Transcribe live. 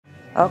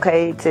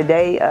Okay,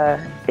 today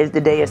is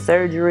the day of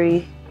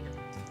surgery.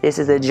 This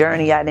is a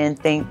journey I didn't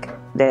think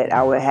that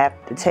I would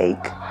have to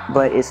take,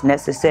 but it's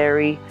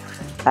necessary.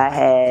 I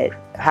had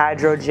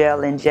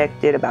hydrogel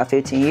injected about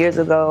 15 years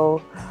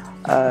ago.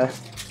 I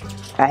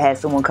had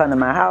someone come to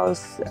my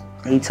house.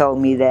 He told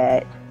me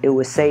that it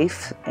was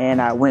safe,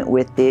 and I went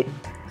with it.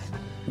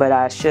 But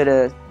I should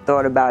have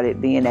thought about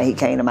it, being that he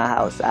came to my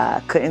house.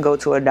 I couldn't go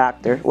to a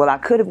doctor. Well, I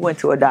could have went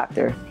to a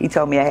doctor. He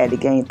told me I had to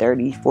gain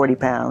 30, 40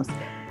 pounds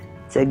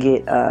to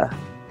get,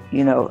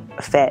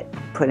 fat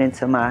put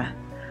into my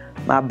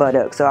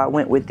buttock. So I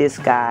went with this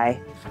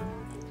guy.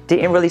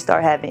 Didn't really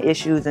start having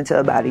issues until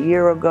about a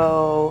year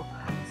ago.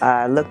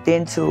 I looked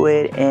into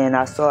it and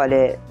I saw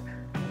that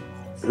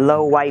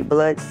low white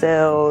blood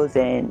cells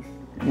and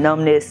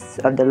numbness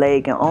of the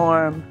leg and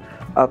arm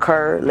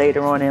occur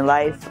later on in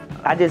life.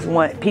 I just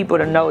want people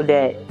to know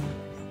that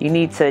you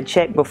need to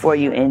check before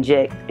you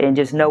inject and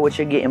just know what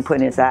you're getting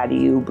put inside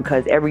of you,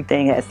 because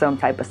everything has some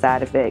type of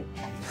side effect.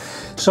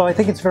 So I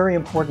think it's very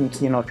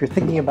important, if you're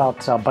thinking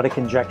about buttock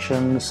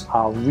injections,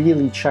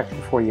 really check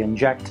before you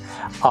inject.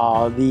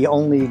 The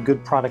only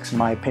good products, in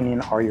my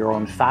opinion, are your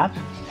own fat,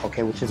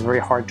 okay, which is very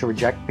hard to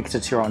reject because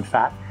it's your own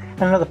fat.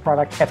 And another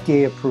product,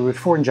 FDA approved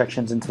for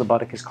injections into the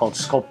buttock, is called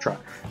Sculptra.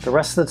 The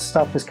rest of the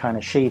stuff is kind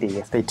of shady.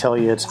 If they tell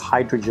you it's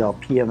hydrogel,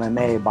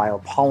 PMMA,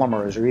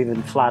 biopolymers, or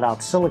even flat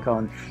out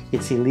silicone,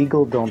 it's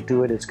illegal. Don't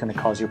do it. It's going to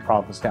cause you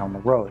problems down the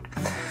road.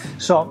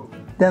 So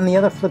then the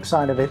other flip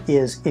side of it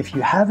is, if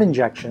you have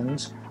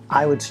injections,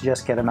 I would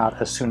suggest get them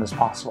out as soon as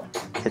possible.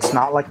 It's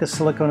not like the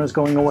silicone is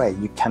going away.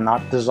 You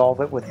cannot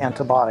dissolve it with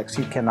antibiotics.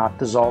 You cannot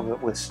dissolve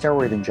it with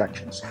steroid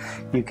injections.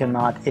 You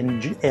cannot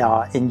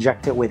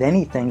inject it with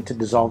anything to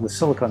dissolve the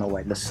silicone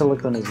away. The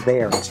silicone is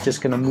there. It's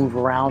just going to move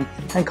around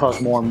and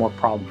cause more and more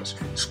problems.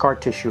 Scar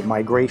tissue,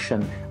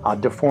 migration,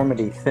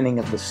 deformity, thinning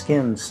of the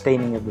skin,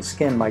 staining of the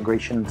skin,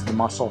 migration into the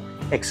muscle,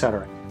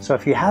 etc. So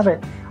if you have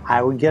it,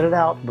 I would get it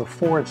out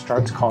before it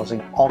starts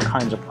causing all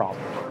kinds of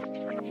problems.